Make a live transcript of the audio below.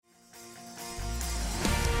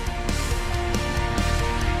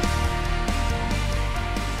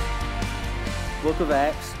book of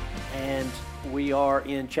Acts, and we are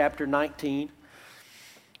in chapter 19.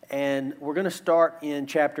 And we're going to start in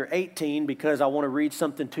chapter 18 because I want to read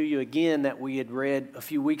something to you again that we had read a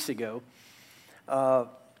few weeks ago.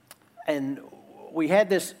 And we had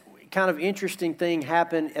this kind of interesting thing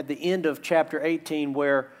happen at the end of chapter 18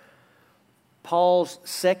 where Paul's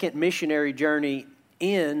second missionary journey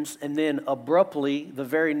ends, and then abruptly, the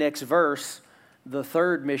very next verse, the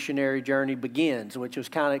third missionary journey begins, which was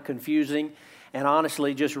kind of confusing. And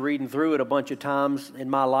honestly, just reading through it a bunch of times in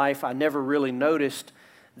my life, I never really noticed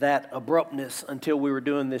that abruptness until we were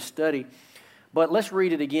doing this study. But let's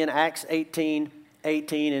read it again, Acts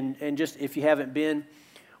 18:18, and just if you haven't been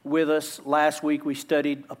with us, last week we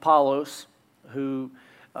studied Apollos, who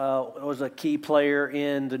was a key player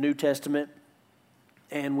in the New Testament,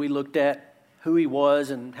 and we looked at who he was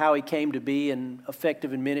and how he came to be and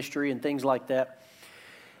effective in ministry and things like that.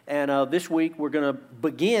 And this week we're going to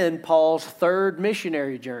begin Paul's third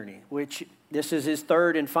missionary journey, which this is his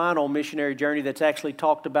third and final missionary journey that's actually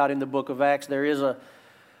talked about in the book of Acts. There is a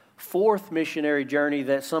fourth missionary journey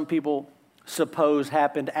that some people suppose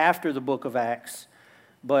happened after the book of Acts,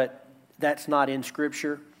 but that's not in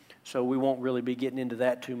Scripture, so we won't really be getting into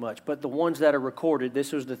that too much. But the ones that are recorded,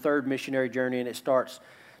 this was the third missionary journey, and it starts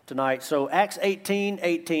tonight. So Acts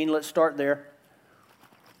 18:18, let's start there.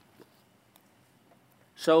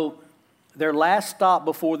 So their last stop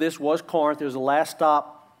before this was Corinth. It was the last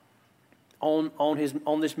stop on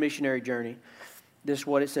this missionary journey. This is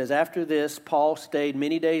what it says. After this, Paul stayed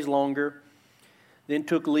many days longer, then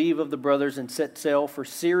took leave of the brothers and set sail for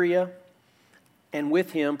Syria, and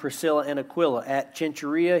with him Priscilla and Aquila. At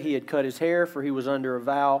Cenchrea he had cut his hair, for he was under a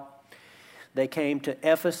vow. They came to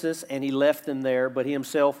Ephesus, and he left them there, but he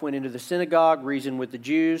himself went into the synagogue, reasoned with the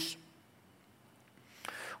Jews.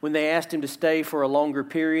 When they asked him to stay for a longer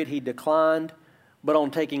period, he declined. But on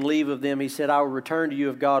taking leave of them, he said, I will return to you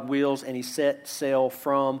if God wills, and he set sail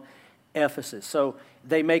from Ephesus. So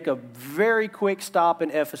they make a very quick stop in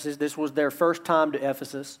Ephesus. This was their first time to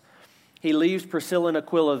Ephesus. He leaves Priscilla and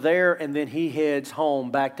Aquila there, and then he heads home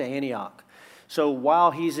back to Antioch. So while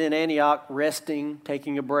he's in Antioch resting,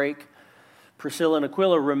 taking a break, Priscilla and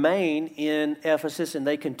Aquila remain in Ephesus, and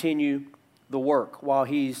they continue the work while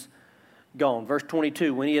he's gone. Verse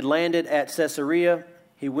 22, when he had landed at Caesarea,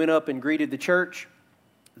 he went up and greeted the church,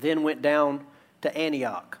 then went down to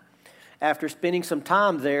Antioch. After spending some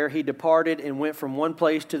time there, he departed and went from one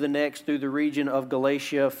place to the next through the region of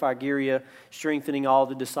Galatia, Phrygia, strengthening all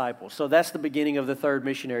the disciples. So that's the beginning of the third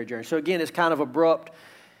missionary journey. So again, it's kind of abrupt.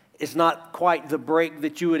 It's not quite the break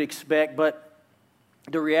that you would expect, but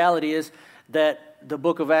the reality is that the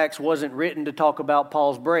book of Acts wasn't written to talk about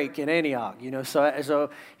Paul's break in Antioch,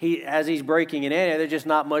 So as he's breaking in Antioch, there's just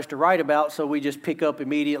not much to write about. So we just pick up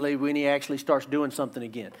immediately when he actually starts doing something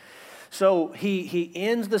again. So he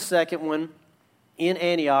ends the second one in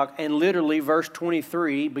Antioch, and literally verse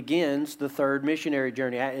 23 begins the third missionary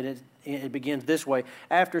journey. It begins this way: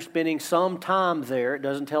 after spending some time there, it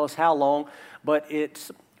doesn't tell us how long, but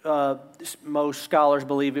it's most scholars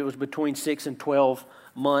believe it was between 6 and 12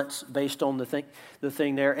 months based on the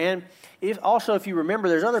thing there. And if you remember,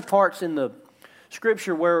 there's other parts in the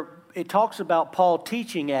Scripture where it talks about Paul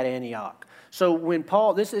teaching at Antioch. So when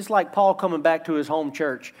this is like Paul coming back to his home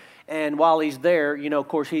church, and while he's there, of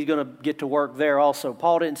course, he's going to get to work there also.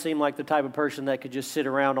 Paul didn't seem like the type of person that could just sit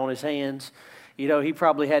around on his hands. He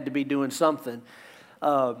probably had to be doing something.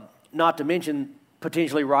 Not to mention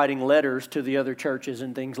potentially writing letters to the other churches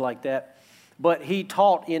and things like that. But he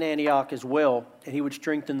taught in Antioch as well, and he would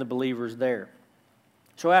strengthen the believers there.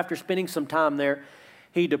 So after spending some time there,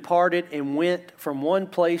 he departed and went from one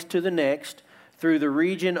place to the next through the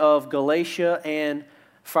region of Galatia and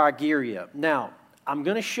Phrygia. Now, I'm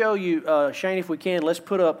going to show you, Shane, if we can, let's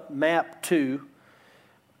put up map 2.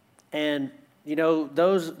 And,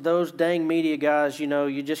 those dang media guys,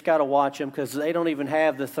 you just got to watch them because they don't even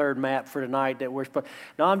have the third map for tonight that we're supposed.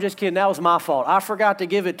 No, I'm just kidding. That was my fault. I forgot to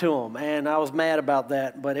give it to them, and I was mad about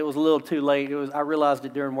that, but it was a little too late. I realized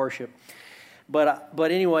it during worship. But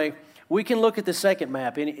anyway, we can look at the second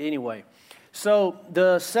map anyway. So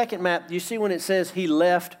the second map, you see when it says he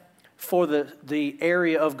left for the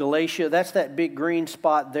area of Galatia, that's that big green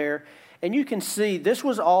spot there. And you can see this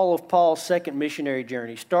was all of Paul's second missionary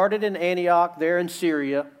journey. Started in Antioch, there in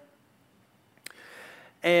Syria,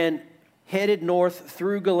 and headed north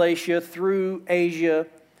through Galatia, through Asia,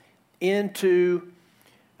 into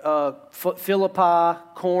Philippi,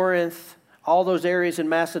 Corinth, all those areas in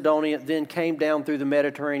Macedonia, then came down through the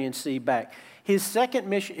Mediterranean Sea back. His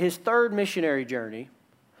third missionary journey,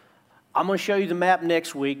 I'm going to show you the map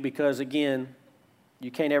next week because, again, You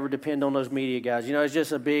can't ever depend on those media guys. You know, it's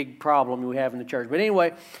just a big problem we have in the church. But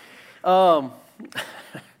anyway, no,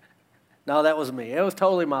 that was me. It was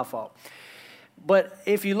totally my fault. But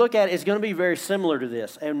if you look at it, it's going to be very similar to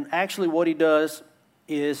this. And actually what he does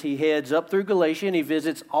is he heads up through Galatia and he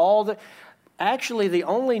visits actually the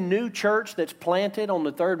only new church that's planted on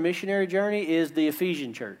the third missionary journey is the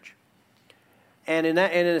Ephesian church. And in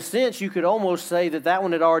a sense, you could almost say that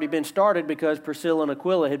one had already been started because Priscilla and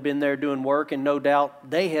Aquila had been there doing work, and no doubt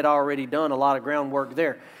they had already done a lot of groundwork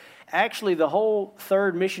there. Actually, the whole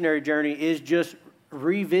third missionary journey is just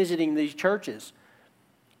revisiting these churches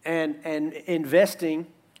and investing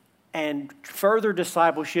and further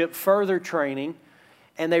discipleship, further training,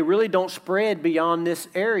 and they really don't spread beyond this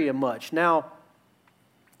area much. Now,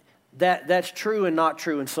 that's true and not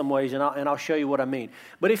true in some ways, and I'll show you what I mean.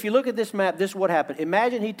 But if you look at this map, this is what happened.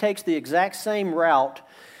 Imagine he takes the exact same route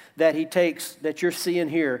that he takes, that you're seeing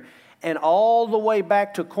here, and all the way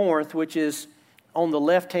back to Corinth, which is on the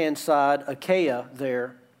left-hand side, Achaia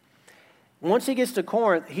there. Once he gets to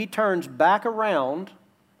Corinth, he turns back around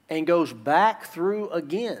and goes back through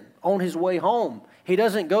again on his way home. He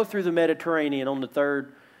doesn't go through the Mediterranean on the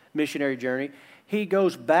third missionary journey. He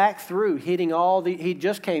goes back through, hitting he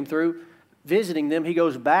just came through, visiting them. He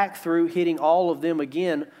goes back through, hitting all of them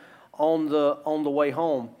again on the way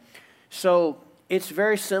home. So it's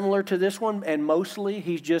very similar to this one, and mostly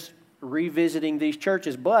he's just revisiting these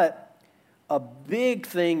churches. But a big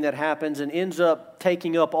thing that happens and ends up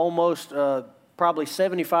taking up almost probably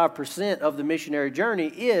 75% of the missionary journey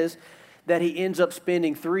is that he ends up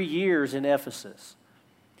spending 3 years in Ephesus.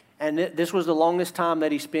 And this was the longest time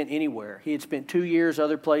that he spent anywhere. He had spent 2 years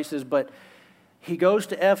other places, but he goes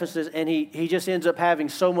to Ephesus and he just ends up having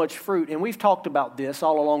so much fruit. And we've talked about this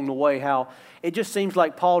all along the way, how it just seems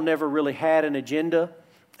like Paul never really had an agenda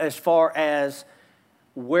as far as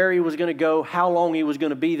where he was going to go, how long he was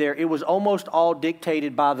going to be there. It was almost all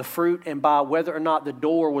dictated by the fruit and by whether or not the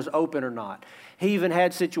door was open or not. He even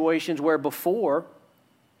had situations where before,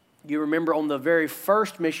 you remember on the very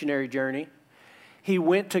first missionary journey, he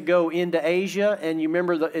went to go into Asia, and you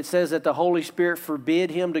remember it says that the Holy Spirit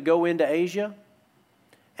forbid him to go into Asia,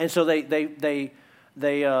 and so they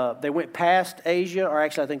went past Asia, or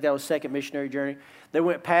actually I think that was second missionary journey. They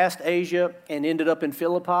went past Asia and ended up in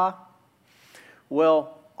Philippi.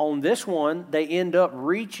 Well, on this one, they end up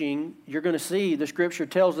reaching. You're going to see the Scripture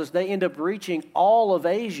tells us they end up reaching all of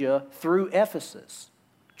Asia through Ephesus.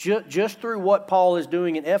 Just through what Paul is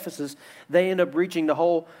doing in Ephesus, they end up reaching the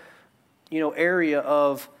whole area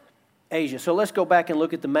of Asia. So let's go back and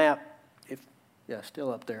look at the map.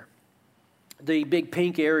 Still up there. The big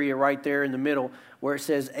pink area right there in the middle where it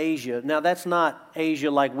says Asia. Now that's not Asia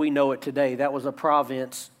like we know it today. That was a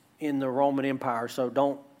province in the Roman Empire. So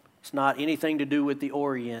it's not anything to do with the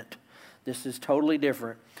Orient. This is totally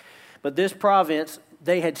different. But this province,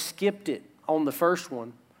 they had skipped it on the first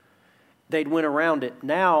one. They'd went around it.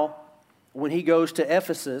 Now, when he goes to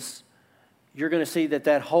Ephesus, you're going to see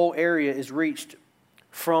that whole area is reached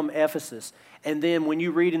from Ephesus. And then when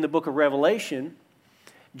you read in the book of Revelation,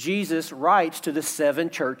 Jesus writes to the 7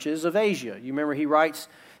 churches of Asia. You remember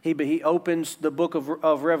he opens the book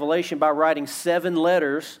of Revelation by writing 7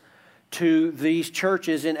 letters to these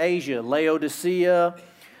churches in Asia: Laodicea,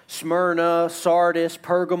 Smyrna, Sardis,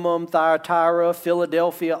 Pergamum, Thyatira,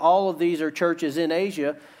 Philadelphia. All of these are churches in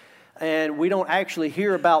Asia. And we don't actually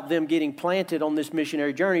hear about them getting planted on this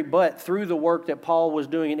missionary journey, but through the work that Paul was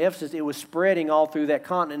doing in Ephesus, it was spreading all through that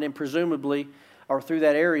continent and presumably, or through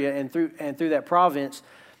that area and through that province,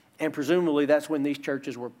 and presumably that's when these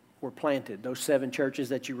churches were planted, those 7 churches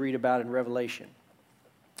that you read about in Revelation.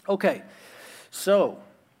 Okay, so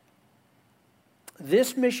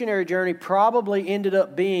this missionary journey probably ended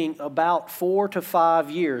up being about 4 to 5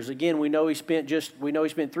 years. Again, we know he spent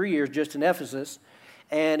 3 years just in Ephesus.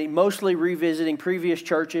 And mostly revisiting previous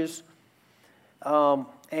churches and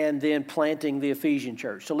then planting the Ephesian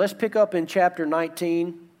church. So let's pick up in chapter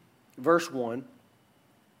 19, verse 1.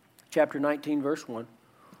 Chapter 19, verse 1.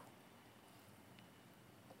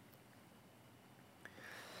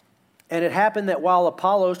 And it happened that while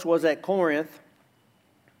Apollos was at Corinth,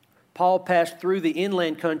 Paul passed through the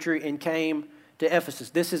inland country and came to Ephesus.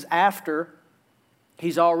 This is after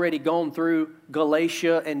he's already gone through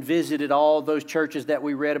Galatia and visited all those churches that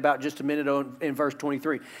we read about just a minute ago in verse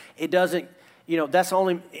 23. It doesn't, that's the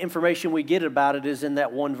only information we get about it is in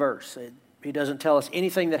that one verse. He doesn't tell us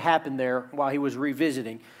anything that happened there while he was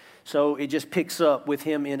revisiting. So it just picks up with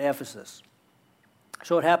him in Ephesus.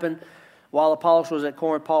 So it happened while Apollos was at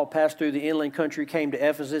Corinth, Paul passed through the inland country, came to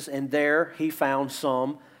Ephesus, and there he found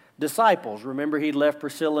some disciples. Remember, he'd left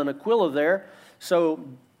Priscilla and Aquila there. So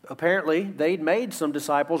Apparently, they'd made some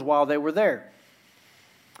disciples while they were there.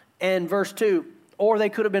 And verse 2, or they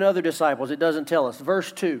could have been other disciples. It doesn't tell us.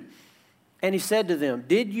 Verse 2, and he said to them,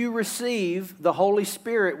 did you receive the Holy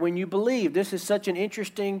Spirit when you believed? This is such an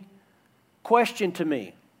interesting question to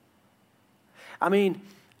me. I mean,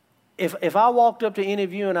 if I walked up to any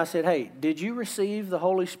of you and I said, hey, did you receive the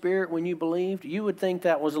Holy Spirit when you believed? You would think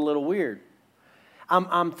that was a little weird.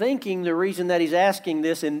 I'm thinking the reason that he's asking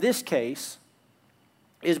this in this case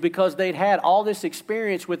is because they'd had all this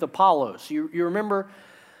experience with Apollos. You remember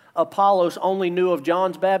Apollos only knew of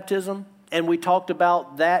John's baptism, and we talked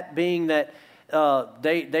about that being that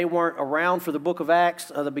they weren't around for the book of Acts,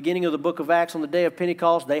 the beginning of the book of Acts on the day of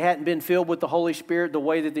Pentecost. They hadn't been filled with the Holy Spirit the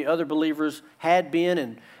way that the other believers had been,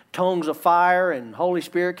 and tongues of fire and Holy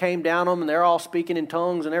Spirit came down on them, and they're all speaking in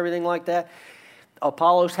tongues and everything like that.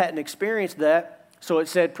 Apollos hadn't experienced that. So it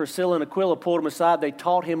said Priscilla and Aquila pulled him aside. They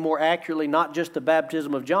taught him more accurately, not just the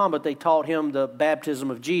baptism of John, but they taught him the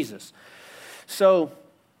baptism of Jesus. So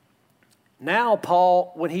now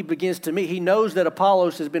Paul, when he begins to meet, he knows that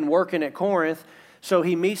Apollos has been working at Corinth. So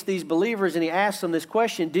he meets these believers and he asks them this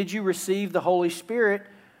question: did you receive the Holy Spirit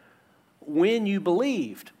when you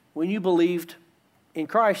believed? When you believed in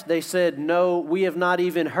Christ? They said, no, we have not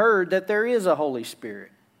even heard that there is a Holy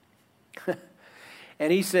Spirit.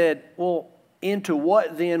 And he said, well, into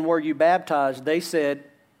what then were you baptized? They said,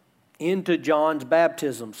 into John's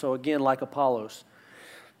baptism. So again, like Apollos.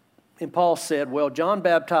 And Paul said, well, John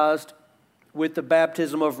baptized with the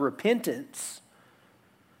baptism of repentance,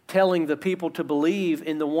 telling the people to believe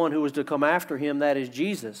in the one who was to come after him, that is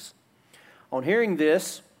Jesus. On hearing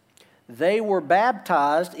this, they were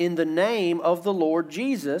baptized in the name of the Lord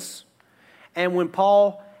Jesus. And when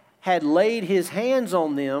Paul had laid his hands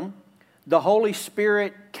on them, the Holy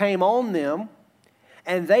Spirit came on them,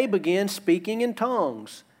 and they began speaking in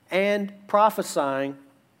tongues and prophesying.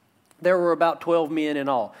 There were about 12 men in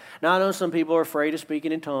all. Now, I know some people are afraid of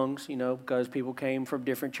speaking in tongues, because people came from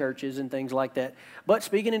different churches and things like that. But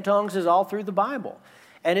speaking in tongues is all through the Bible.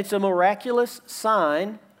 And it's a miraculous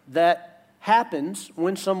sign that happens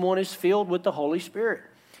when someone is filled with the Holy Spirit.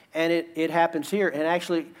 And it happens here. And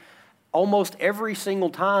actually, almost every single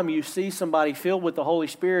time you see somebody filled with the Holy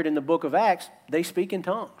Spirit in the book of Acts, they speak in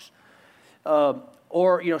tongues.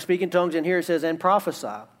 Speak in tongues, and here it says, and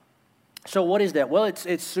prophesy. So what is that? Well,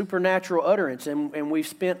 it's supernatural utterance, and we've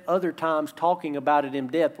spent other times talking about it in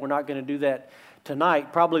depth. We're not going to do that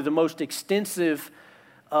tonight. Probably the most extensive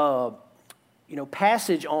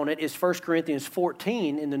passage on it is 1 Corinthians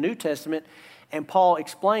 14 in the New Testament. And Paul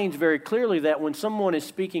explains very clearly that when someone is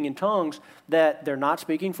speaking in tongues, that they're not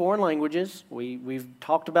speaking foreign languages. We've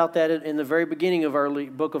talked about that in the very beginning of early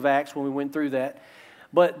book of Acts when we went through that.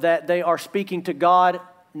 But that they are speaking to God,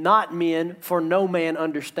 not men, for no man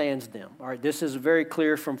understands them. All right, this is very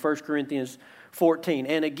clear from 1 Corinthians 14.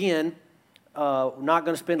 And again, we're not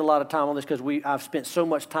going to spend a lot of time on this because I've spent so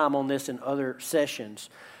much time on this in other sessions.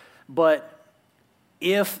 But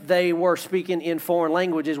if they were speaking in foreign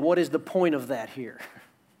languages, what is the point of that here?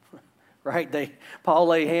 Right? Paul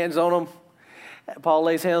lays hands on them. Paul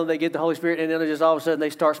lays hands on them, they get the Holy Spirit, and then just all of a sudden they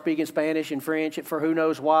start speaking Spanish and French for who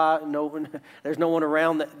knows why. There's no one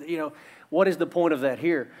around that. What is the point of that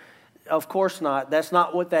here? Of course not. That's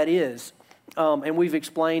not what that is. And we've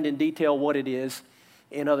explained in detail what it is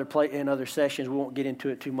in other sessions. We won't get into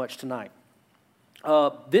it too much tonight.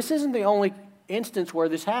 This isn't the only instance where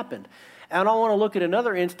this happened. And I want to look at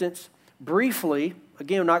another instance briefly.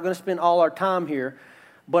 Again, we're not going to spend all our time here,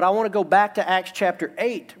 but I want to go back to Acts chapter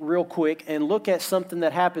 8 real quick and look at something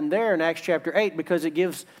that happened there in Acts chapter 8, because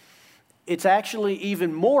it's actually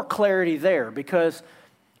even more clarity there. Because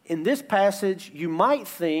in this passage, you might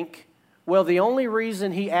think, well, the only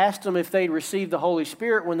reason he asked them if they'd received the Holy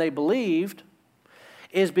Spirit when they believed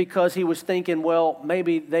is because he was thinking, well,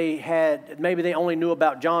 maybe they only knew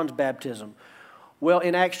about John's baptism. Well,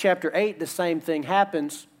 in Acts chapter 8, the same thing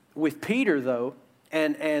happens with Peter, though,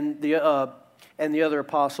 and the other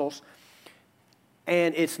apostles.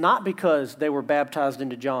 And it's not because they were baptized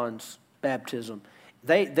into John's baptism.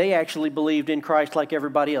 They actually believed in Christ like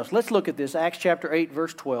everybody else. Let's look at this, Acts chapter 8,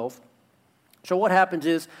 verse 12. So what happens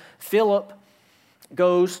is Philip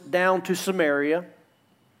goes down to Samaria,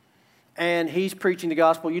 and he's preaching the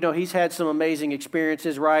gospel. He's had some amazing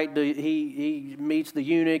experiences, right? He meets the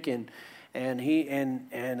eunuch, and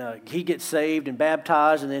he gets saved and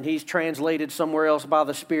baptized, and then he's translated somewhere else by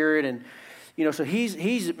the Spirit, and so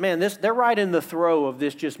they're right in the throe of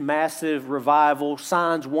this just massive revival,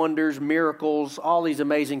 signs, wonders, miracles, all these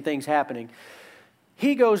amazing things happening.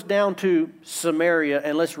 He goes down to Samaria,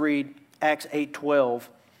 and let's read Acts 8:12.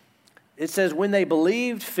 It says, when they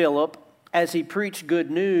believed Philip as he preached good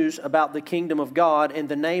news about the kingdom of God in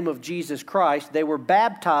the name of Jesus Christ, they were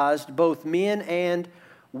baptized, both men and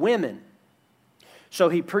women. So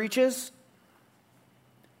he preaches,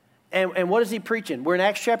 and what is he preaching? We're in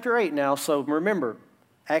Acts chapter 8 now, so remember,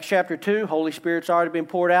 Acts chapter 2, Holy Spirit's already been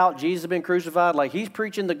poured out, Jesus has been crucified. Like, he's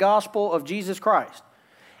preaching the gospel of Jesus Christ,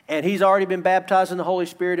 and he's already been baptized in the Holy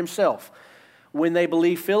Spirit himself. When they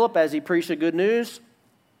believed Philip as he preached the good news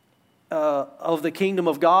of the kingdom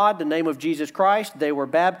of God, the name of Jesus Christ, they were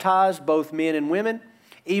baptized, both men and women.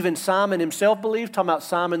 Even Simon himself believed, talking about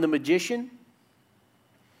Simon the magician.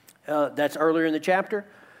 That's earlier in the chapter.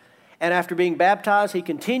 And after being baptized, he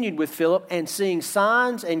continued with Philip, and seeing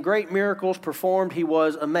signs and great miracles performed, he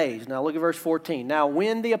was amazed. Now look at verse 14. Now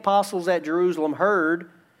when the apostles at Jerusalem heard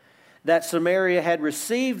that Samaria had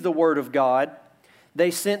received the word of God, they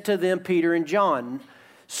sent to them Peter and John.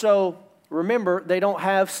 So remember, they don't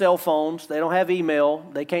have cell phones, they don't have email,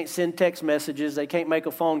 they can't send text messages, they can't make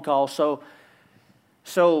a phone call. So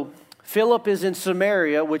Philip is in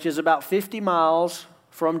Samaria, which is about 50 miles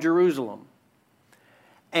from Jerusalem.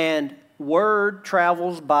 And word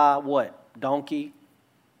travels by what? Donkey,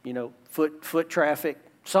 foot traffic.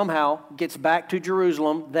 Somehow gets back to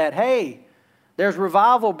Jerusalem that, hey, there's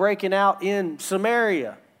revival breaking out in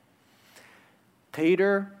Samaria.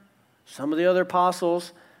 Peter, some of the other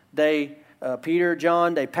apostles, Peter,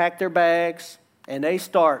 John, they pack their bags and they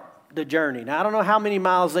start the journey. Now, I don't know how many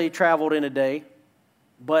miles they traveled in a day,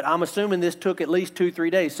 but I'm assuming this took at least 2-3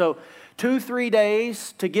 days. So 2-3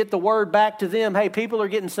 days to get the word back to them, hey, people are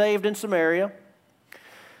getting saved in Samaria.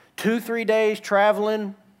 2-3 days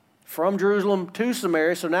traveling from Jerusalem to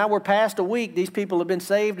Samaria. So now we're past a week. These people have been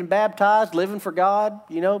saved and baptized, living for God,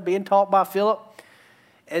 being taught by Philip.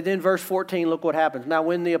 And then verse 14, look what happens. Now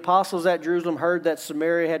when the apostles at Jerusalem heard that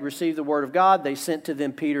Samaria had received the word of God, they sent to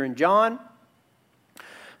them Peter and John,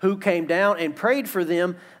 who came down and prayed for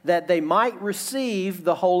them that they might receive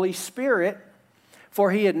the Holy Spirit,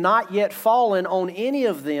 for he had not yet fallen on any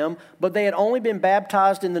of them, but they had only been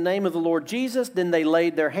baptized in the name of the Lord Jesus. Then they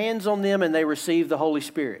laid their hands on them and they received the Holy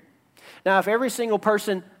Spirit. Now if every single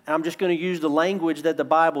person, I'm just going to use the language that the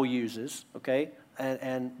Bible uses, okay?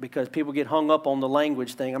 And because people get hung up on the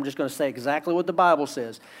language thing, I'm just going to say exactly what the Bible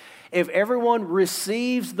says. If everyone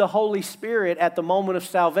receives the Holy Spirit at the moment of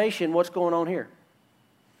salvation, what's going on here?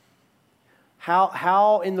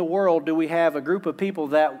 How in the world do we have a group of people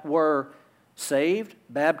that were saved,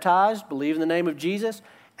 baptized, believe in the name of Jesus,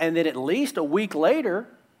 and then at least a week later,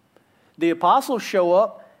 the apostles show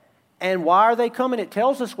up, and why are they coming? It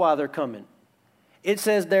tells us why they're coming. It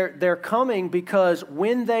says they're coming because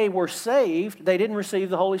when they were saved, they didn't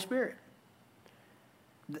receive the Holy Spirit.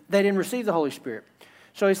 They didn't receive the Holy Spirit.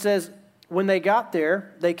 So he says, when they got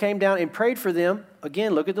there, they came down and prayed for them.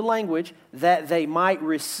 Again, look at the language, that they might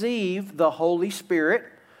receive the Holy Spirit,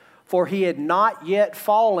 for he had not yet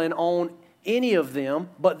fallen on any of them,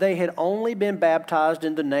 but they had only been baptized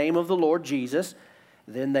in the name of the Lord Jesus.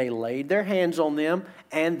 Then they laid their hands on them,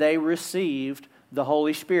 and they received the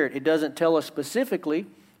Holy Spirit. It doesn't tell us specifically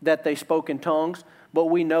that they spoke in tongues, but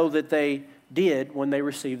we know that they did when they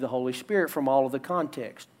received the Holy Spirit from all of the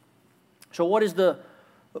context. So what is the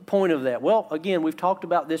point of that? Well, again, we've talked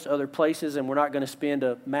about this other places, and we're not going to spend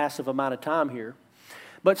a massive amount of time here.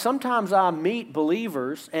 But sometimes I meet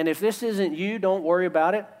believers, and if this isn't you, don't worry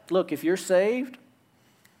about it. Look, if you're saved,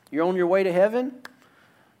 you're on your way to heaven,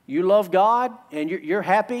 you love God, and you're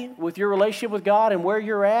happy with your relationship with God and where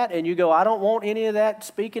you're at, and you go, I don't want any of that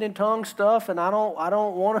speaking in tongues stuff, and I don't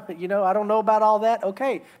want to, I don't know about all that.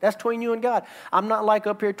 Okay, that's between you and God. I'm not like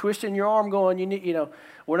up here twisting your arm going,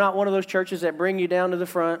 we're not one of those churches that bring you down to the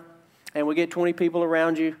front, and we get 20 people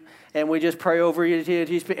around you, and we just pray over you,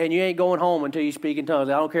 and you ain't going home until you speak in tongues.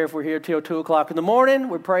 I don't care if we're here till 2 o'clock in the morning,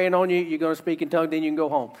 we're praying on you, you're going to speak in tongues, then you can go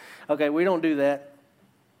home. Okay, we don't do that.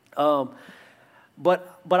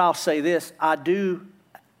 But I'll say this,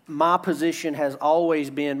 my position has always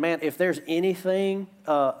been, man, if there's anything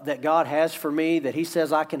that God has for me that he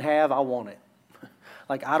says I can have, I want it.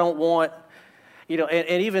 Like, I don't want,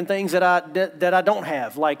 and even things that I don't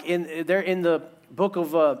have. Like, they're in the book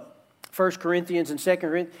of 1 Corinthians and 2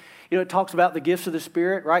 Corinthians, it talks about the gifts of the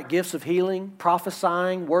Spirit, right? Gifts of healing,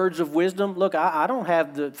 prophesying, words of wisdom. Look, I don't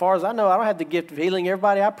have as far as I know, I don't have the gift of healing.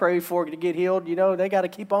 Everybody I pray for to get healed, they got to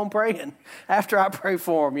keep on praying after I pray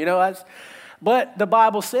for them, But the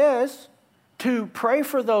Bible says to pray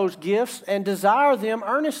for those gifts and desire them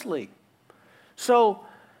earnestly. So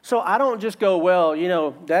I don't just go, well,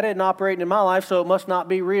 that isn't operating in my life, so it must not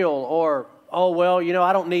be real, or oh, well,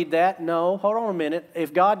 I don't need that. No, hold on a minute.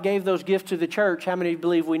 If God gave those gifts to the church, how many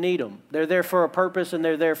believe we need them? They're there for a purpose and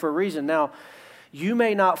they're there for a reason. Now, You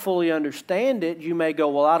may not fully understand it. You may go,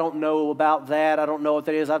 well, I don't know about that. I don't know what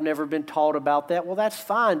that is. I've never been taught about that. Well, that's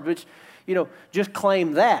fine, but, just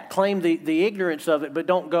claim that. Claim the ignorance of it, but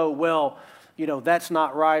don't go, well, that's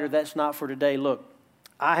not right or that's not for today. Look,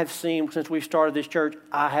 I have seen, since we've started this church,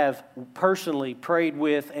 I have personally prayed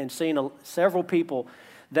with and seen several people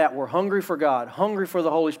that were hungry for God, hungry for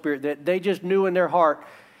the Holy Spirit, that they just knew in their heart,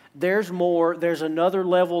 there's more, there's another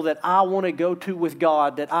level that I want to go to with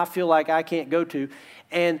God that I feel like I can't go to.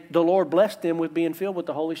 And the Lord blessed them with being filled with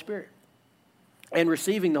the Holy Spirit and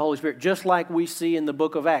receiving the Holy Spirit, just like we see in the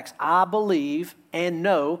book of Acts. I believe and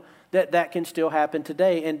know that that can still happen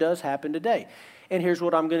today and does happen today. And here's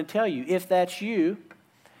what I'm going to tell you. If that's you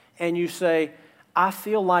and you say, I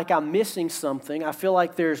feel like I'm missing something, I feel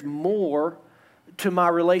like there's more to my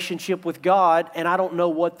relationship with God and I don't know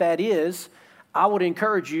what that is, I would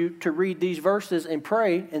encourage you to read these verses and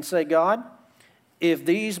pray and say, God, if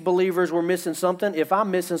these believers were missing something, if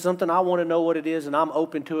I'm missing something, I want to know what it is and I'm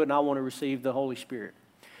open to it and I want to receive the Holy Spirit.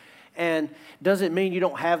 And does it mean you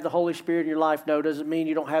don't have the Holy Spirit in your life? No. Does it mean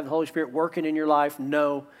you don't have the Holy Spirit working in your life?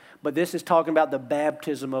 No. But this is talking about the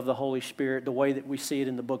baptism of the Holy Spirit, the way that we see it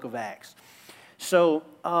in the book of Acts. So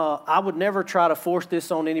I would never try to force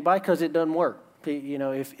this on anybody because it doesn't work.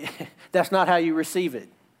 If that's not how you receive it.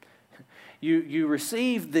 You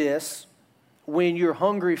receive this when you're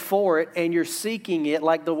hungry for it and you're seeking it,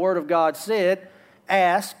 like the Word of God said,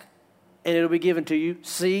 ask and it'll be given to you.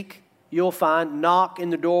 Seek, you'll find. Knock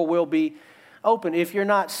and the door will be open. If you're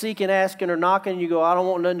not seeking, asking, or knocking, you go, I don't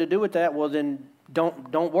want nothing to do with that. Well, then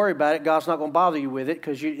don't worry about it. God's not going to bother you with it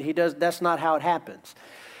because He does. That's not how it happens.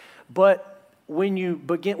 But when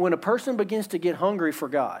a person begins to get hungry for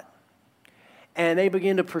God, and they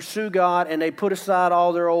begin to pursue God, and they put aside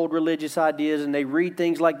all their old religious ideas, and they read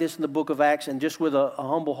things like this in the book of Acts, and just with a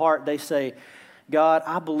humble heart, they say, God,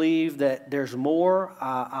 I believe that there's more.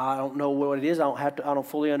 I don't know what it is. I don't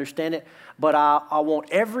fully understand it, but I want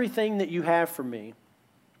everything that you have for me.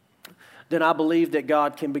 Then I believe that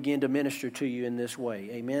God can begin to minister to you in this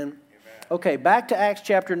way. Amen? Amen. Okay, back to Acts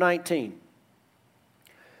chapter 19.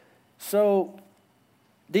 So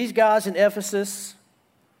these guys in Ephesus,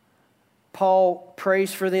 Paul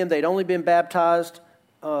prays for them. They'd only been baptized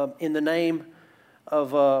in the name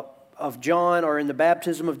of John, or in the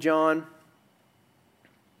baptism of John.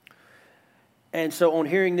 And so on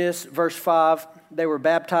hearing this, verse 5, they were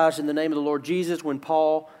baptized in the name of the Lord Jesus. When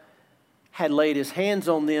Paul had laid his hands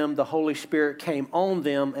on them, the Holy Spirit came on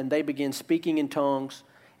them, and they began speaking in tongues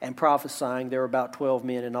and prophesying. There were about 12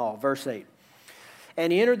 men in all. Verse 8.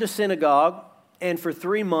 And he entered the synagogue, and for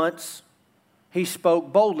 3 months he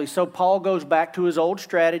spoke boldly. So Paul goes back to his old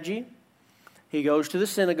strategy. He goes to the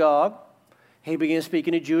synagogue. He begins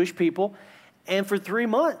speaking to Jewish people. And for 3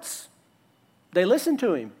 months, they listened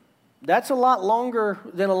to him. That's a lot longer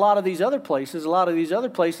than a lot of these other places. A lot of these other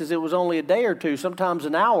places, it was only a day or two, sometimes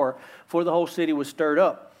an hour, before the whole city was stirred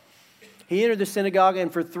up. He entered the synagogue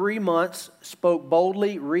and for 3 months spoke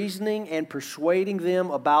boldly, reasoning and persuading them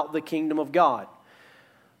about the kingdom of God.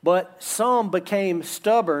 But some became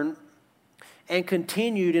stubborn and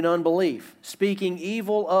continued in unbelief, speaking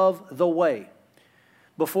evil of the way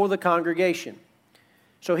before the congregation.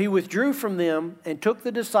 So he withdrew from them and took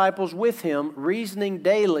the disciples with him, reasoning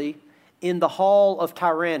daily in the hall of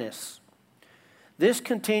Tyrannus. This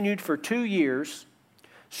continued for 2 years,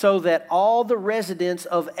 so that all the residents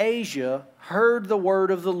of Asia heard the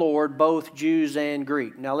word of the Lord, both Jews and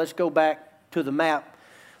Greek. Now let's go back to the map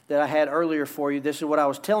that I had earlier for you. This is what I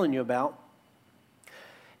was telling you about.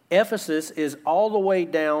 Ephesus is all the way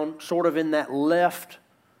down, sort of in that left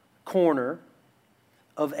corner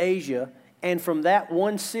of Asia. And from that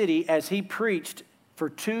one city, as he preached for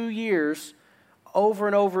 2 years, over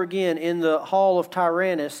and over again in the hall of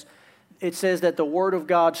Tyrannus, it says that the word of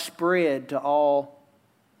God spread to all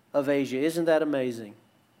of Asia. Isn't that amazing?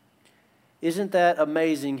 Isn't that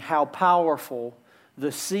amazing how powerful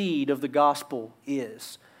the seed of the gospel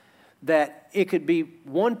is? That it could be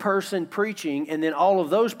one person preaching, and then all of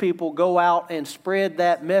those people go out and spread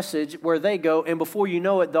that message where they go, and before you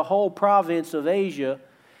know it, the whole province of Asia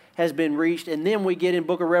has been reached. And then we get in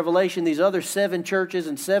book of Revelation these other 7 churches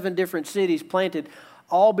and 7 different cities planted,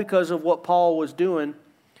 all because of what Paul was doing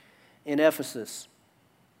in Ephesus.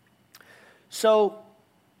 So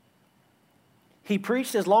he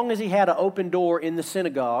preached as long as he had an open door in the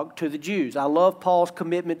synagogue to the Jews. I love Paul's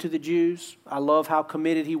commitment to the Jews. I love how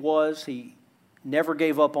committed he was. He never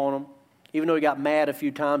gave up on them, even though he got mad a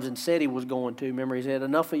few times and said he was going to. Remember, he said,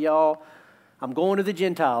 enough of y'all, I'm going to the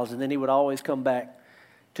Gentiles. And then he would always come back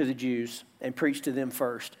to the Jews and preach to them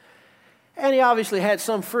first. And he obviously had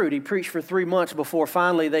some fruit. He preached for 3 months before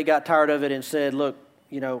finally they got tired of it and said, look,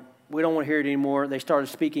 we don't want to hear it anymore. They started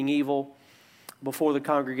speaking evil before the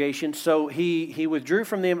congregation. So he withdrew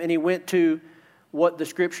from them and he went to what the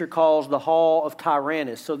scripture calls the Hall of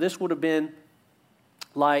Tyrannus. So this would have been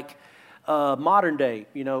like modern day,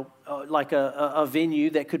 like a venue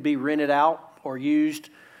that could be rented out or used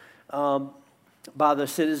by the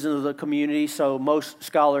citizens of the community. So most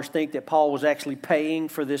scholars think that Paul was actually paying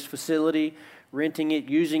for this facility, renting it,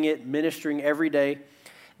 using it, ministering every day.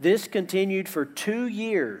 This continued for 2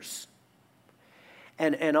 years.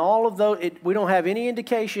 And all of those, we don't have any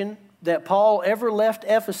indication that Paul ever left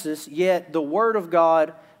Ephesus, yet the Word of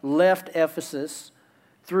God left Ephesus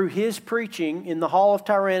through his preaching in the Hall of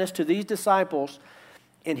Tyrannus to these disciples.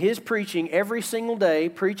 And his preaching every single day,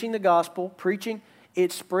 preaching the gospel,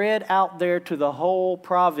 it spread out there to the whole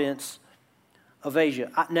province of Asia.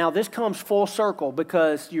 Now, this comes full circle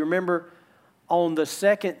because you remember on the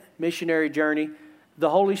second missionary journey, the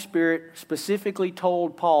Holy Spirit specifically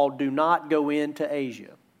told Paul, do not go into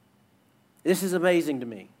Asia. This is amazing to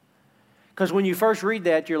me. Because when you first read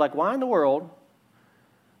that, you're like, why in the world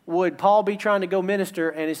would Paul be trying to go minister?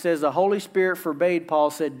 And it says the Holy Spirit forbade Paul,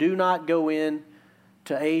 said, do not go in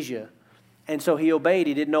to Asia. And so he obeyed.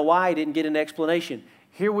 He didn't know why. He didn't get an explanation.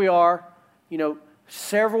 Here we are,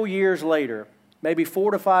 several years later, maybe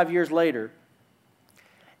 4 to 5 years later,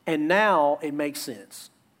 and now it makes sense.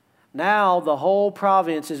 Now the whole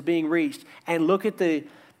province is being reached. And look at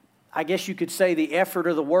I guess you could say the effort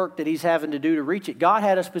or the work that he's having to do to reach it. God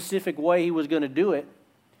had a specific way he was going to do it.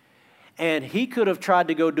 And he could have tried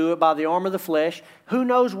to go do it by the arm of the flesh. Who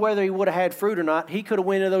knows whether he would have had fruit or not. He could have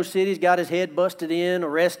went into those cities, got his head busted in,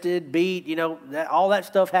 arrested, beat, all that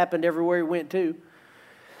stuff happened everywhere he went to.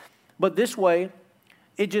 But this way,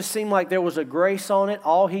 it just seemed like there was a grace on it.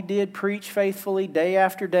 All he did, preach faithfully day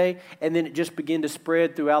after day, and then it just began to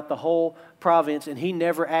spread throughout the whole province, and he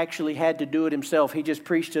never actually had to do it himself. He just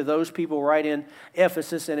preached to those people right in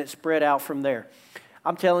Ephesus, and it spread out from there.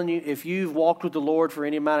 I'm telling you, if you've walked with the Lord for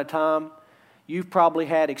any amount of time, you've probably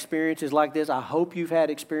had experiences like this. I hope you've had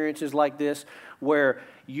experiences like this where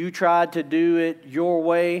you tried to do it your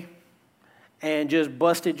way and just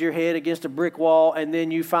busted your head against a brick wall, and then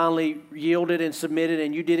you finally yielded and submitted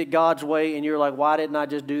and you did it God's way, and you're like, why didn't I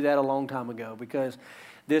just do that a long time ago? Because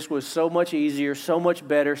this was so much easier, so much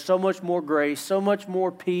better, so much more grace, so much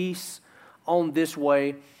more peace on this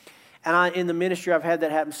way. And in the ministry, I've had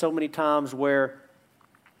that happen so many times where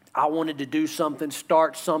I wanted to do something,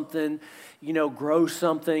 start something, grow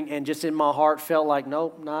something, and just in my heart felt like,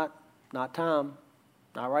 nope, not time.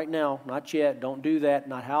 Not right now, not yet, don't do that,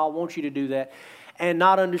 not how I want you to do that. And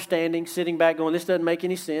not understanding, sitting back going, this doesn't make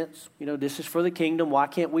any sense. This is for the kingdom. Why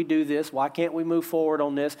can't we do this? Why can't we move forward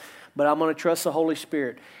on this? But I'm going to trust the Holy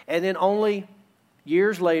Spirit. And then only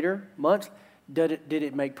years later, months, did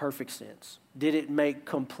it make perfect sense? Did it make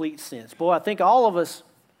complete sense? Boy, I think all of us,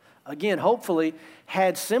 again, hopefully,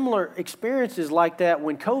 had similar experiences like that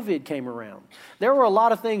when COVID came around. There were a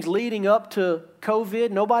lot of things leading up to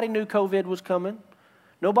COVID. Nobody knew COVID was coming.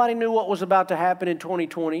 Nobody knew what was about to happen in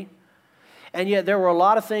 2020. And yet there were a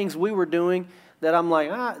lot of things we were doing that I'm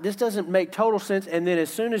like, this doesn't make total sense. And then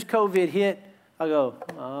as soon as COVID hit, I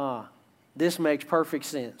go, this makes perfect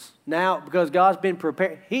sense. Now, because God's been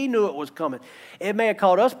prepared. He knew it was coming. It may have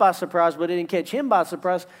caught us by surprise, but it didn't catch him by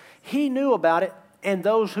surprise. He knew about it. And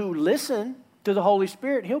those who listen to the Holy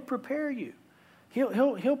Spirit, he'll prepare you.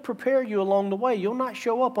 He'll prepare you along the way. You'll not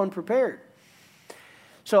show up unprepared.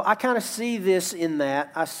 So I kind of see this in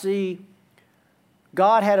that. I see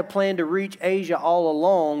God had a plan to reach Asia all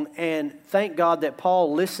along, and thank God that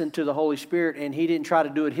Paul listened to the Holy Spirit, and he didn't try to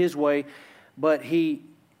do it his way, but he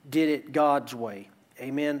did it God's way.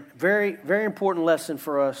 Amen. Very, very important lesson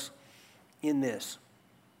for us in this.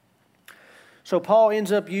 So Paul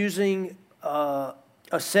ends up using a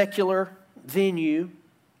secular venue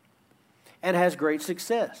and has great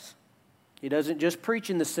success. He doesn't just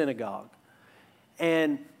preach in the synagogue.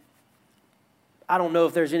 And I don't know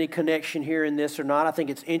if there's any connection here in this or not. I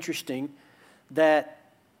think it's interesting that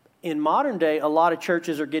in modern day, a lot of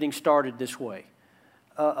churches are getting started this way.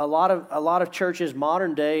 A lot of churches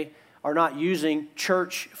modern day are not using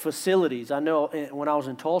church facilities. I know when I was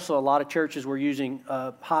in Tulsa, a lot of churches were using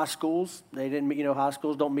high schools. They didn't, high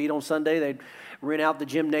schools don't meet on Sunday. They'd rent out the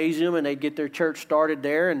gymnasium and they'd get their church started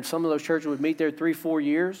there. And some of those churches would meet there 3-4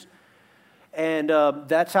 years. And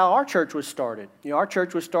that's how our church was started. Our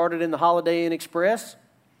church was started in the Holiday Inn Express.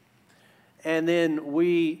 And then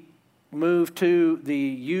we moved to the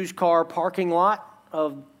used car parking lot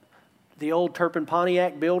of the old Turpin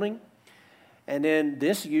Pontiac building. And then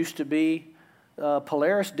this used to be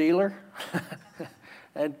Polaris dealer.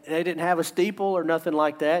 And they didn't have a steeple or nothing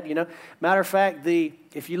like that, you know. Matter of fact,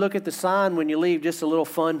 if you look at the sign when you leave, just a little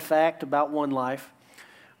fun fact about One Life.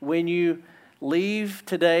 When you leave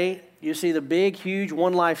today, you see the big, huge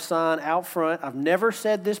One Life sign out front. I've never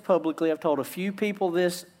said this publicly. I've told a few people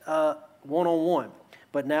this one-on-one.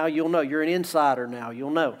 But now you'll know. You're an insider now.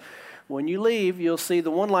 You'll know. When you leave, you'll see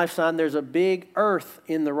the One Life sign. There's a big earth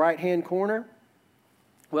in the right-hand corner.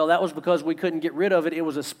 Well, that was because we couldn't get rid of it. It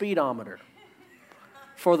was a speedometer.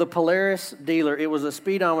 For the Polaris dealer, it was a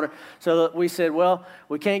speedometer. So we said, well,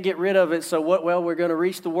 we can't get rid of it. So what? Well, we're going to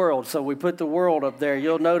reach the world. So we put the world up there.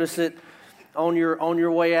 You'll notice it on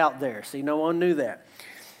your way out there. See, no one knew that.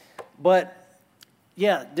 But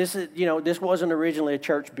yeah, this wasn't originally a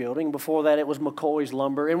church building. Before that, it was McCoy's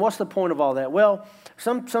Lumber. And what's the point of all that? Well,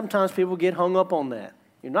 sometimes people get hung up on that.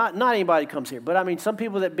 Not anybody comes here, but I mean, some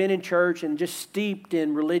people that have been in church and just steeped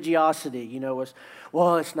in religiosity,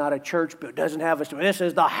 it's not a church, but it doesn't have a, this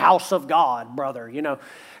is the house of God, brother,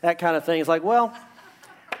 that kind of thing. It's like, well,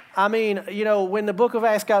 I mean, when the book of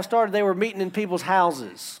Acts got started, they were meeting in people's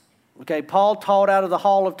houses. Okay, Paul taught out of the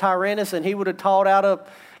hall of Tyrannus, and he would have taught out of,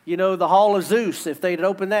 the hall of Zeus if they'd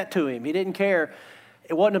opened that to him. He didn't care.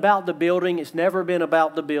 It wasn't about the building. It's never been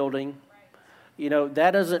about the building.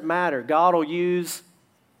 That doesn't matter. God will use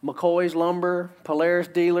McCoy's Lumber, Polaris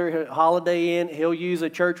Dealer, Holiday Inn. He'll use a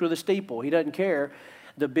church with a steeple. He doesn't care.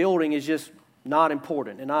 The building is just not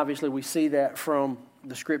important. And obviously we see that from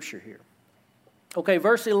the scripture here. Okay,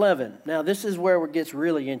 verse 11. Now this is where it gets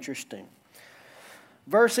really interesting.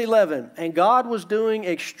 Verse 11. And God was doing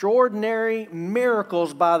extraordinary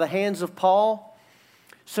miracles by the hands of Paul,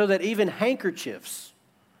 so that even handkerchiefs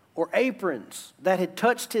or aprons that had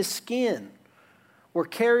touched his skin were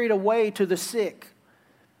carried away to the sick,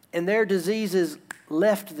 and their diseases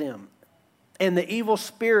left them, and the evil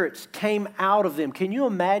spirits came out of them. Can you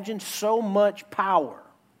imagine so much power,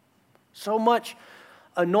 so much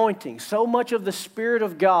anointing, so much of the Spirit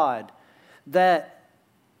of God that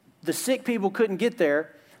the sick people couldn't get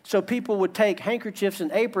there? So people would take handkerchiefs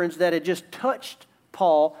and aprons that had just touched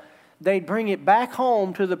Paul. They'd bring it back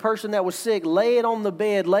home to the person that was sick, lay it on the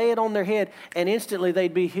bed, lay it on their head, and instantly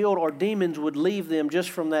they'd be healed, or demons would leave them just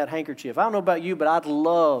from that handkerchief. I don't know about you, but I'd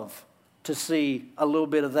love to see a little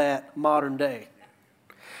bit of that modern day.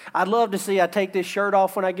 I'd love to see, I take this shirt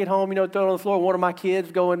off when I get home, throw it on the floor, one of my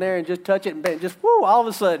kids go in there and just touch it, and just, all of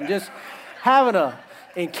a sudden, just having an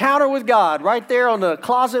encounter with God right there on the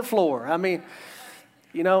closet floor. I mean,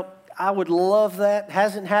 I would love that.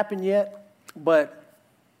 Hasn't happened yet, but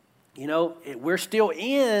we're still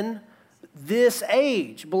in this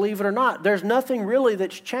age, believe it or not. There's nothing really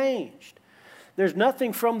that's changed. There's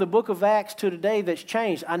nothing from the book of Acts to today that's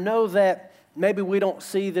changed. I know that maybe we don't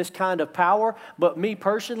see this kind of power, but me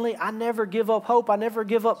personally, I never give up hope. I never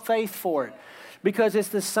give up faith for it, because it's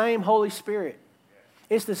the same Holy Spirit.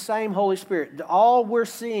 It's the same Holy Spirit. All we're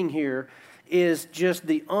seeing here is just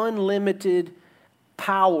the unlimited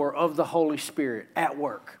power of the Holy Spirit at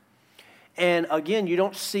work. And again, you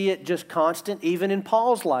don't see it just constant. Even in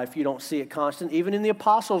Paul's life, you don't see it constant. Even in the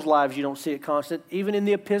apostles' lives, you don't see it constant. Even in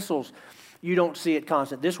the epistles, you don't see it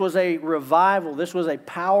constant. This was a revival. This was a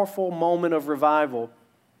powerful moment of revival.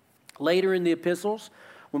 Later in the epistles,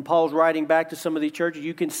 when Paul's writing back to some of these churches,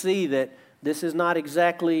 you can see that this is not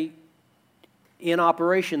exactly in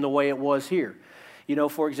operation the way it was here.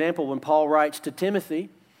 For example, when Paul writes to Timothy,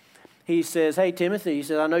 he says, hey, Timothy, he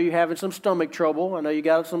says, I know you're having some stomach trouble. I know you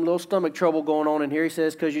got some little stomach trouble going on in here. He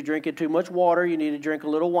says, because you're drinking too much water. You need to drink a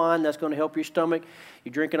little wine. That's going to help your stomach.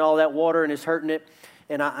 You're drinking all that water and it's hurting it.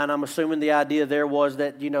 And I'm assuming the idea there was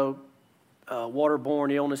that,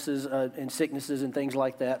 waterborne illnesses and sicknesses and things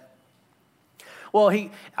like that. Well,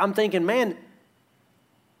 I'm thinking, man,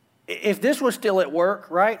 if this was still at work,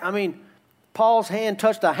 right? I mean, Paul's hand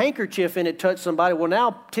touched a handkerchief and it touched somebody. Well,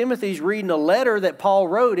 now Timothy's reading a letter that Paul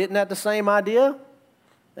wrote. Isn't that the same idea?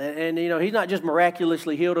 And he's not just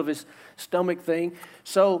miraculously healed of his stomach thing.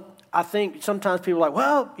 So I think sometimes people are like,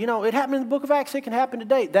 well, it happened in the book of Acts. It can happen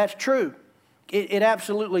today. That's true. It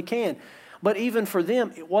absolutely can. But even for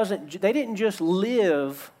them, they didn't just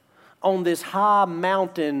live on this high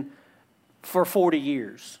mountain for 40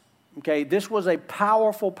 years. Okay, this was a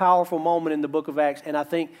powerful, powerful moment in the book of Acts. And I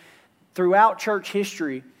think throughout church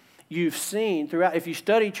history, if you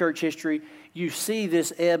study church history, you see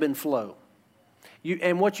this ebb and flow.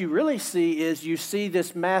 And what you really see is you see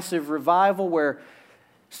this massive revival where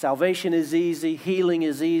salvation is easy, healing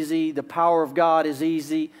is easy, the power of God is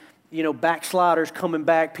easy, backsliders coming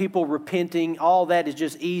back, people repenting, all that is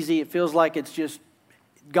just easy. It feels like it's just,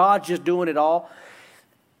 God's just doing it all.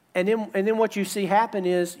 And then what you see happen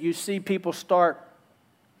is you see people start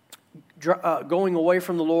going away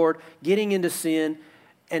from the Lord, getting into sin,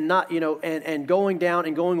 and not, and going down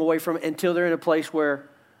and going away from it until they're in a place where,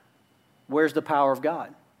 where's the power of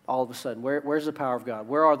God? All of a sudden, where's the power of God?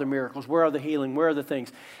 Where are the miracles? Where are the healing? Where are the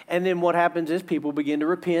things? And then what happens is people begin to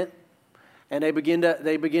repent, and they begin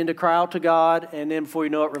to cry out to God, and then before you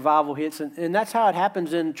know it, revival hits. And that's how it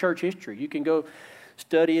happens in church history. You can go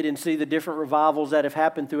study it and see the different revivals that have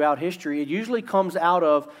happened throughout history. It usually comes out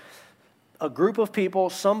of a group of people,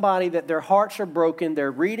 somebody that their hearts are broken,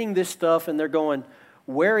 they're reading this stuff, and they're going,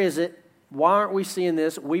 where is it? Why aren't we seeing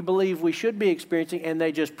this? We believe we should be experiencing, and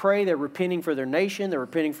they just pray. They're repenting for their nation. They're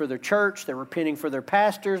repenting for their church. They're repenting for their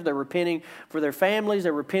pastors. They're repenting for their families.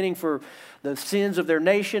 They're repenting for the sins of their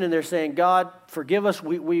nation, and they're saying, God, forgive us.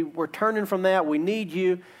 We're turning from that. We need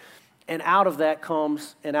you. And out of that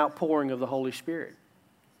comes an outpouring of the Holy Spirit.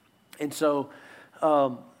 And so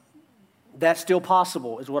that's still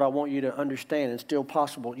possible is what I want you to understand. It's still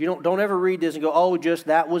possible. You don't ever read this and go, oh, just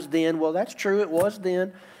that was then. Well, that's true. It was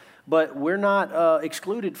then. But we're not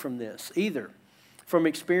excluded from this either, from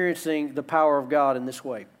experiencing the power of God in this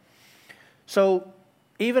way. So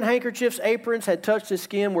even handkerchiefs, aprons had touched his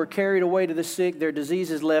skin, were carried away to the sick. Their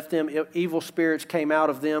diseases left them. Evil spirits came out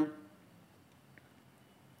of them.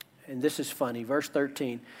 And this is funny. Verse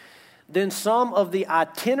 13. Then some of the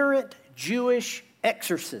itinerant Jewish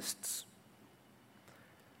exorcists.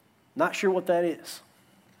 Not sure what that is.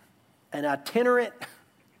 An itinerant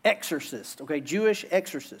exorcist, okay, Jewish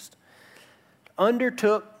exorcist,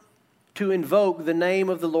 undertook to invoke the name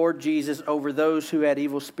of the Lord Jesus over those who had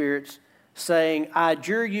evil spirits, saying, I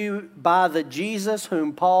adjure you by the Jesus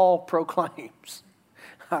whom Paul proclaims.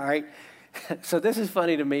 All right, so this is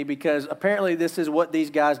funny to me because apparently this is what these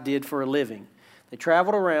guys did for a living. They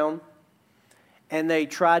traveled around and they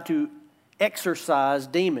tried to exorcise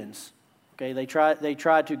demons. Okay, they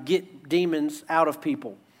tried to get demons out of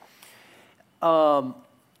people.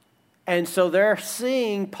 And so they're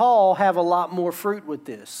seeing Paul have a lot more fruit with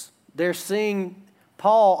this. They're seeing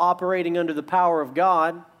Paul operating under the power of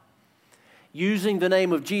God, using the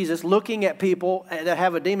name of Jesus, looking at people that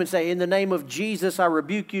have a demon, say, in the name of Jesus, I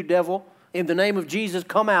rebuke you, devil. In the name of Jesus,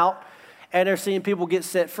 come out. And they're seeing people get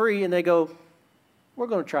set free, and they go, we're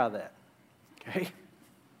going to try that. Okay?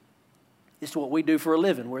 It's what we do for a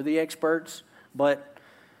living. We're the experts, but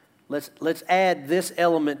let's add this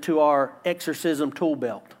element to our exorcism tool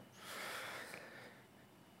belt.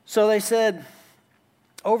 So they said,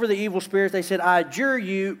 over the evil spirits, they said, I adjure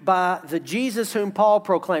you by the Jesus whom Paul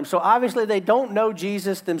proclaimed. So obviously they don't know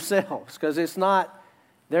Jesus themselves because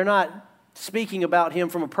they're not speaking about him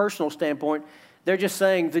from a personal standpoint. They're just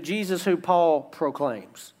saying the Jesus who Paul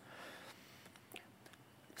proclaims.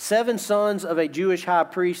 7 sons of a Jewish high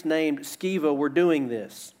priest named Sceva were doing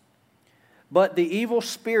this. But the evil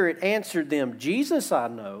spirit answered them, Jesus I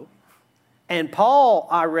know, and Paul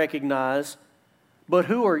I recognize, but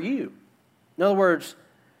who are you? In other words,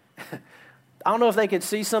 I don't know if they could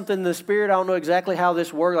see something in the spirit. I don't know exactly how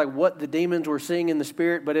this worked, like what the demons were seeing in the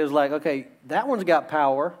spirit, but it was like, okay, that one's got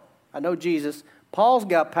power. I know Jesus. Paul's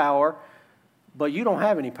got power, but you don't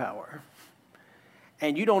have any power.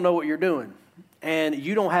 And you don't know what you're doing. And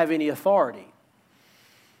you don't have any authority.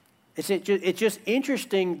 It's just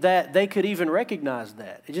interesting that they could even recognize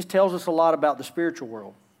that. It just tells us a lot about the spiritual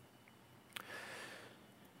world.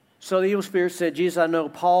 So the evil spirit said, Jesus I know,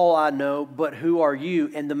 Paul I know, but who are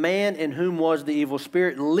you? And the man in whom was the evil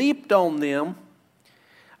spirit leaped on them,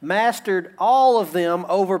 mastered all of them,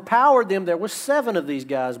 overpowered them. There were 7 of these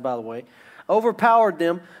guys, by the way. Overpowered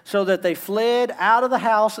them so that they fled out of the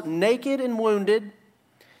house naked and wounded.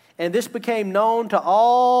 And this became known to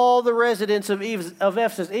all the residents of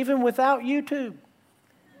Ephesus, even without YouTube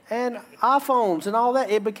and iPhones and all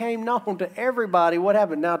that. It became known to everybody what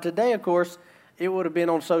happened. Now today, of course, it would have been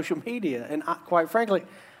on social media. And quite frankly,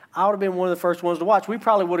 I would have been one of the first ones to watch. We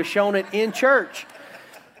probably would have shown it in church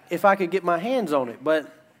if I could get my hands on it.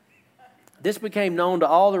 But this became known to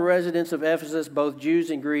all the residents of Ephesus, both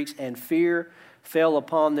Jews and Greeks, and fear fell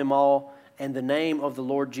upon them all, and the name of the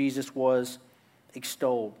Lord Jesus was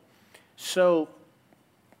extolled. So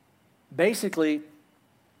basically,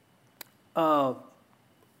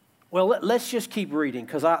 let's just keep reading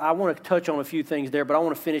because I want to touch on a few things there, but I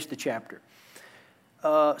want to finish the chapter.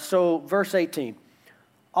 So verse 18.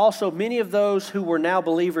 Also, many of those who were now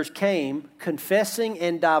believers came, confessing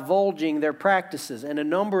and divulging their practices. And a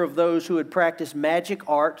number of those who had practiced magic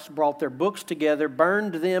arts brought their books together,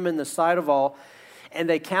 burned them in the sight of all, and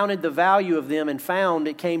they counted the value of them and found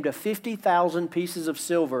it came to 50,000 pieces of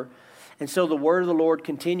silver And so the word of the Lord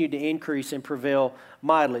continued to increase and prevail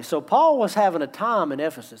mightily. So Paul was having a time in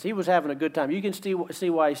Ephesus. He was having a good time. You can see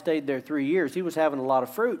why he stayed there 3 years. He was having a lot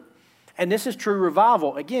of fruit. And this is true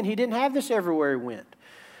revival. Again, he didn't have this everywhere he went.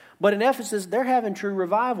 But in Ephesus, they're having true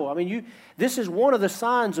revival. I mean, this is one of the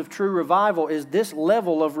signs of true revival, is this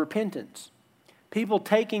level of repentance. People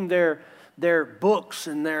taking their books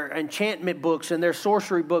and their enchantment books and their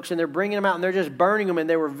sorcery books, and they're bringing them out and they're just burning them, and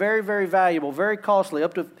they were very, very valuable, very costly,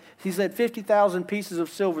 up to, he said, 50,000 pieces of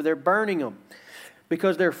silver. They're burning them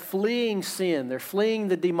because they're fleeing sin. They're fleeing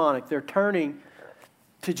the demonic. They're turning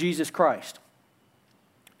to Jesus Christ.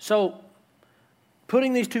 So,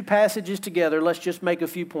 putting these two passages together, let's just make a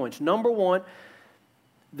few points. Number one,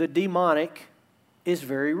 the demonic is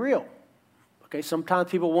very real. Okay, sometimes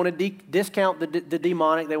people want to discount the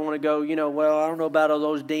demonic. They want to go, well, I don't know about all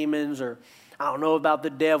those demons, or I don't know about the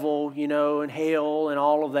devil, and hell and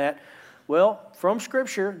all of that. Well, from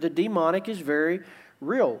Scripture, the demonic is very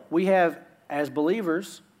real. We have, as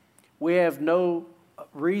believers, we have no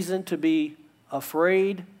reason to be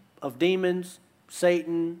afraid of demons,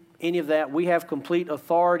 Satan, any of that. We have complete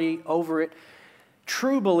authority over it.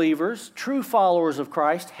 True believers, true followers of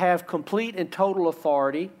Christ, have complete and total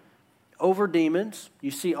authority over demons.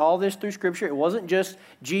 You see all this through Scripture. It wasn't just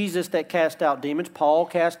Jesus that cast out demons. Paul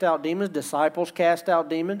cast out demons. Disciples cast out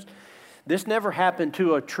demons. This never happened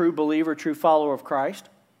to a true believer, true follower of Christ.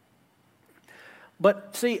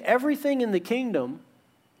 But see, everything in the kingdom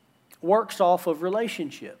works off of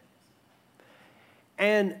relationship.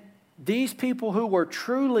 And these people who were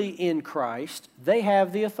truly in Christ, they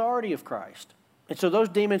have the authority of Christ. And so those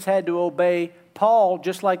demons had to obey Paul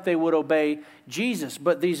just like they would obey Jesus.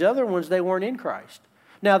 But these other ones, they weren't in Christ.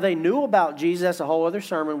 Now, they knew about Jesus. That's a whole other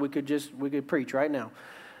sermon we could preach right now.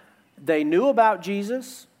 They knew about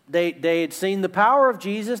Jesus. They had seen the power of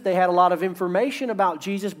Jesus. They had a lot of information about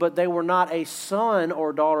Jesus, but they were not a son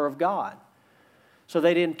or daughter of God. So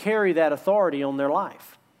they didn't carry that authority on their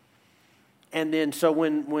life. And then so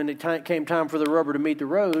when it came time for the rubber to meet the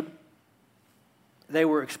road, they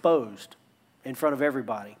were exposed in front of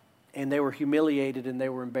everybody. And they were humiliated and they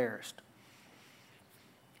were embarrassed.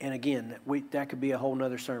 And again, that could be a whole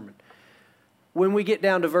nother sermon. When we get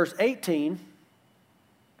down to verse 18,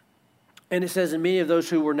 and it says, and many of those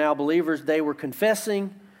who were now believers, they were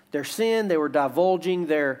confessing their sin. They were divulging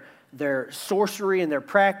their sorcery and their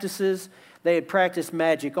practices. They had practiced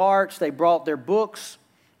magic arts. They brought their books.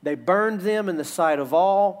 They burned them in the sight of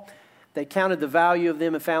all. They counted the value of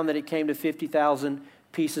them and found that it came to 50,000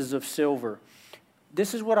 pieces of silver.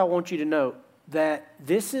 This is what I want you to know, that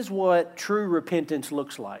this is what true repentance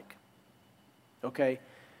looks like. Okay?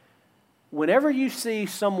 Whenever you see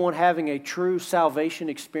someone having a true salvation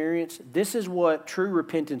experience, this is what true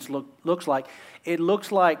repentance looks like. It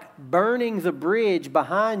looks like burning the bridge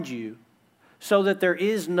behind you so that there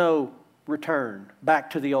is no return back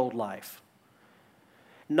to the old life.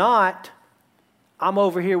 Not, I'm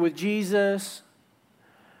over here with Jesus,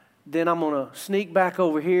 then I'm going to sneak back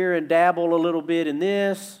over here and dabble a little bit in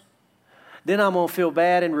this. Then I'm going to feel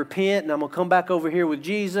bad and repent, and I'm going to come back over here with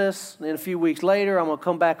Jesus. Then a few weeks later, I'm going to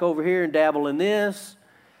come back over here and dabble in this.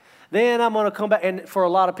 Then I'm going to come back. And for a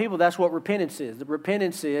lot of people, that's what repentance is. The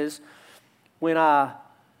repentance is when I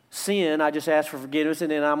sin, I just ask for forgiveness,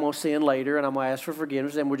 and then I'm going to sin later, and I'm going to ask for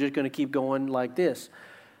forgiveness, and we're just going to keep going like this.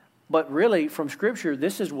 But really, from Scripture,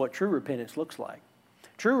 this is what true repentance looks like.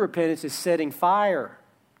 True repentance is setting fire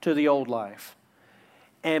to the old life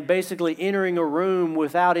and basically entering a room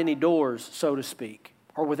without any doors, so to speak,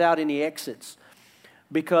 or without any exits,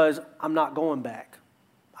 because I'm not going back.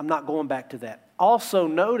 I'm not going back to that. Also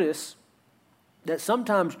notice that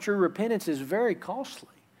sometimes true repentance is very costly.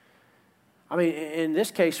 I mean, in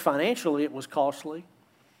this case, financially it was costly.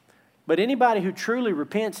 But anybody who truly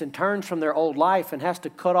repents and turns from their old life and has to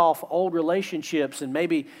cut off old relationships and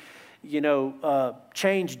maybe,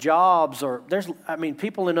 change jobs, or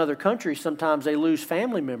people in other countries, sometimes they lose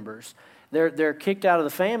family members. They're kicked out of the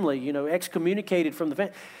family, excommunicated from the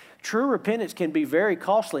family. True repentance can be very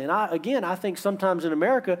costly. And I think sometimes in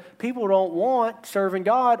America, people don't want serving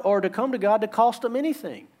God or to come to God to cost them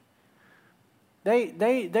anything.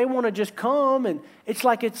 They want to just come, and it's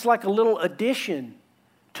like a little addition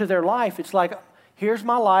to their life. It's like, here's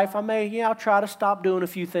my life. I'll try to stop doing a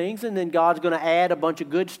few things, and then God's going to add a bunch of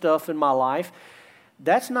good stuff in my life.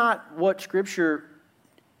 That's not what Scripture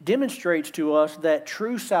demonstrates to us that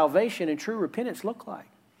true salvation and true repentance look like.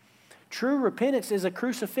 True repentance is a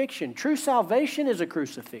crucifixion. True salvation is a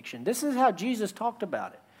crucifixion. This is how Jesus talked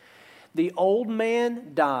about it. The old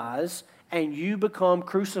man dies, and you become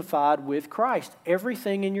crucified with Christ.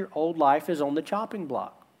 Everything in your old life is on the chopping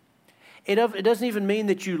block. It doesn't even mean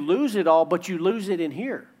that you lose it all, but you lose it in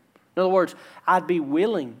here. In other words, I'd be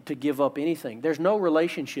willing to give up anything. There's no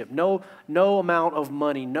relationship, no amount of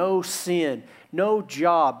money, no sin, no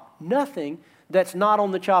job, nothing that's not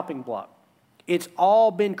on the chopping block. It's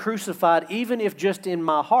all been crucified, even if just in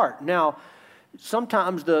my heart. Now,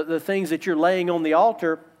 sometimes the things that you're laying on the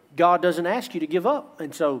altar, God doesn't ask you to give up.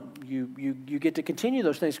 And so you get to continue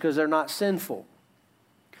those things because they're not sinful.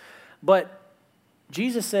 But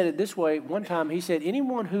Jesus said it this way one time. He said,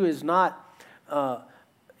 anyone who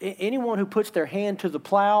puts their hand to the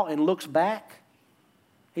plow and looks back,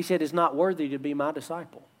 he said, is not worthy to be my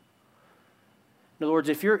disciple. In other words,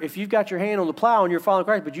 if you've got your hand on the plow and you're following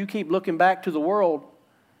Christ, but you keep looking back to the world,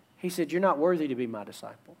 he said, you're not worthy to be my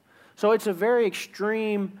disciple. So it's a very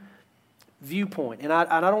extreme viewpoint. And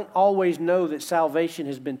I don't always know that salvation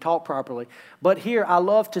has been taught properly. But here, I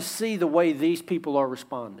love to see the way these people are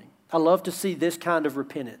responding. I love to see this kind of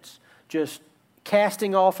repentance. Just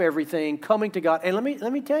casting off everything, coming to God. And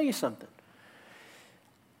let me tell you something.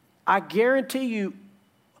 I guarantee you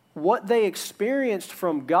what they experienced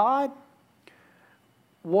from God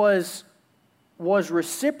was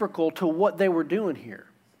reciprocal to what they were doing here.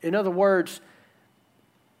 In other words,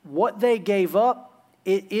 what they gave up,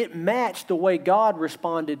 it matched the way God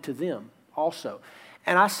responded to them also.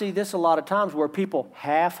 And I see this a lot of times where people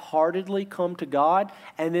half-heartedly come to God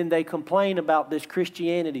and then they complain about this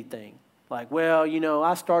Christianity thing. Like, well,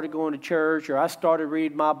 I started going to church or I started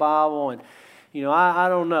reading my Bible and, I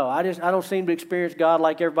don't know. I don't seem to experience God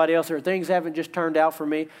like everybody else or things haven't just turned out for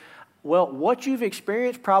me. Well, what you've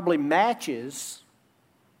experienced probably matches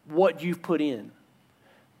what you've put in.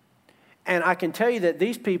 And I can tell you that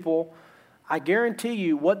these people, I guarantee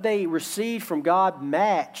you, what they received from God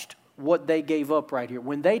matched what they gave up right here.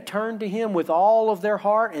 When they turned to Him with all of their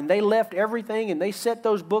heart and they left everything and they set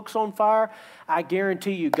those books on fire, I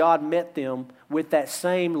guarantee you God met them with that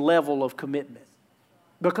same level of commitment.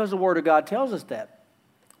 Because the Word of God tells us that.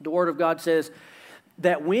 The Word of God says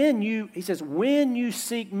that when you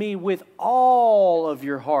seek me with all of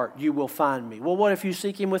your heart, you will find me. Well, what if you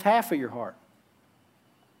seek Him with half of your heart?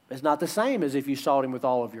 It's not the same as if you sought Him with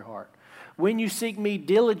all of your heart. When you seek me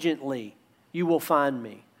diligently, you will find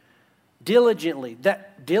me. Diligently.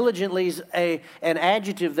 That diligently is an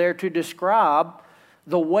adjective there to describe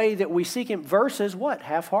the way that we seek Him versus what?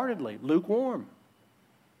 Half-heartedly, lukewarm.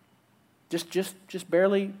 Just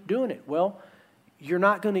barely doing it. Well, you're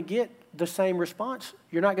not going to get the same response.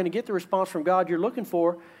 You're not going to get the response from God you're looking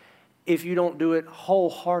for if you don't do it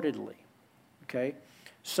wholeheartedly. Okay?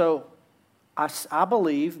 So I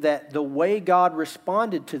believe that the way God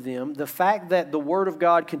responded to them, the fact that the Word of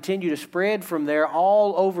God continued to spread from there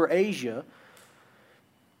all over Asia,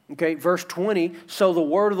 okay, verse 20, so the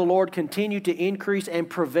Word of the Lord continued to increase and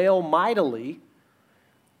prevail mightily,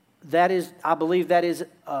 I believe that is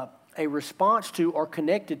a response to or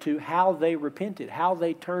connected to how they repented, how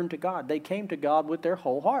they turned to God. They came to God with their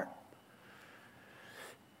whole heart.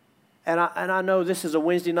 And I know this is a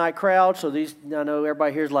Wednesday night crowd, so I know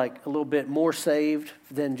everybody here is like a little bit more saved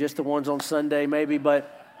than just the ones on Sunday, maybe.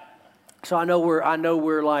 But so I know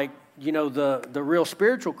we're like the real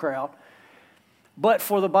spiritual crowd. But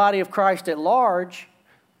for the body of Christ at large,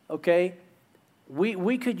 okay,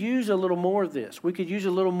 we could use a little more of this. We could use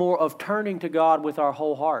a little more of turning to God with our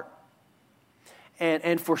whole heart,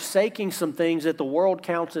 and forsaking some things that the world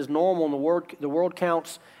counts as normal and the world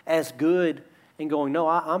counts as good. And going, no,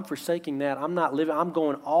 I'm forsaking that. I'm not living. I'm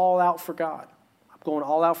going all out for God. I'm going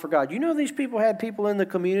all out for God. These people had people in the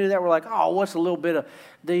community that were like, oh, what's a little bit of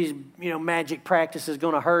these, magic practices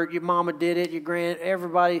going to hurt? Your mama did it. Your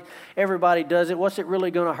everybody does it. What's it really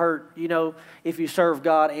going to hurt, if you serve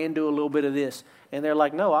God and do a little bit of this? And they're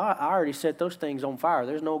like, no, I already set those things on fire.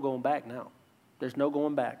 There's no going back now. There's no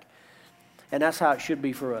going back. And that's how it should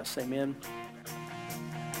be for us. Amen.